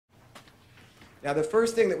Now, the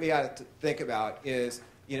first thing that we got to think about is,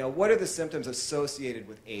 what are the symptoms associated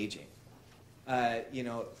with aging?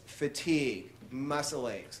 Fatigue, muscle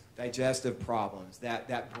aches, digestive problems,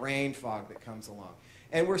 that brain fog that comes along.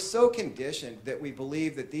 And we're so conditioned that we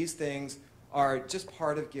believe that these things are just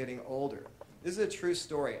part of getting older. This is a true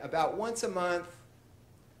story. About once a month,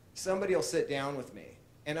 somebody will sit down with me,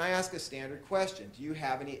 and I ask a standard question: do you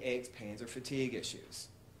have any aches, pains, or fatigue issues?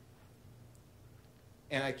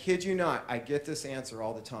 And I kid you not, I get this answer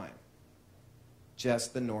all the time: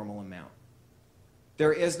 just the normal amount.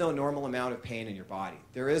 There is no normal amount of pain in your body.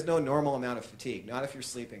 There is no normal amount of fatigue, not if you're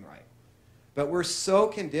sleeping right. But we're so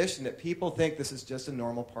conditioned that people think this is just a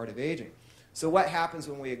normal part of aging. So what happens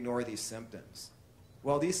when we ignore these symptoms?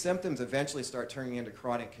 Well, these symptoms eventually start turning into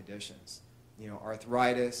chronic conditions.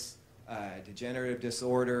 Arthritis, degenerative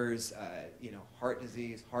disorders, heart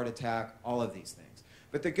disease, heart attack, all of these things.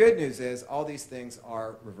 But the good news is all these things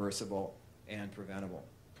are reversible and preventable.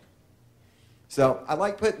 So I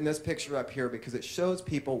like putting this picture up here because it shows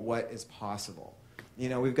people what is possible.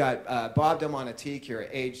 We've got Bob Delmonteque here,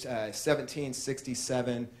 age 17,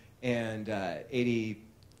 67, and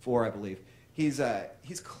 84, I believe.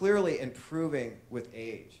 He's clearly improving with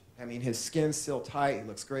age. I mean, his skin's still tight. He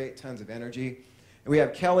looks great, tons of energy. And we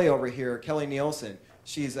have Kelly over here, Kelly Nielsen.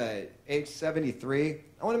 She's age 73.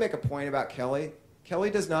 I want to make a point about Kelly.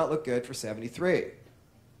 Kelly does not look good for 73.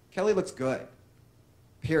 Kelly looks good,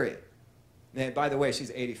 period. And by the way,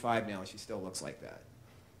 she's 85 now, and she still looks like that.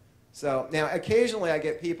 So now, occasionally I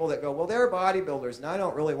get people that go, well, they're bodybuilders, and I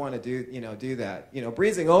don't really want to do that.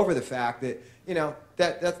 Breezing over the fact that,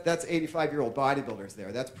 that's 85-year-old bodybuilders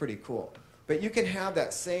there. That's pretty cool. But you can have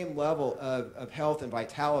that same level of health and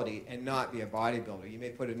vitality and not be a bodybuilder. You may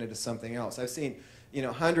put it into something else. I've seen,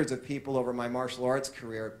 hundreds of people over my martial arts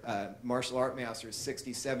career, martial art masters,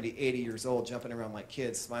 60, 70, 80 years old, jumping around like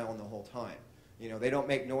kids, smiling the whole time. They don't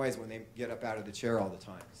make noise when they get up out of the chair all the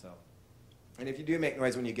time. So, and if you do make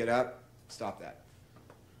noise when you get up, stop that.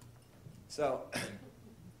 So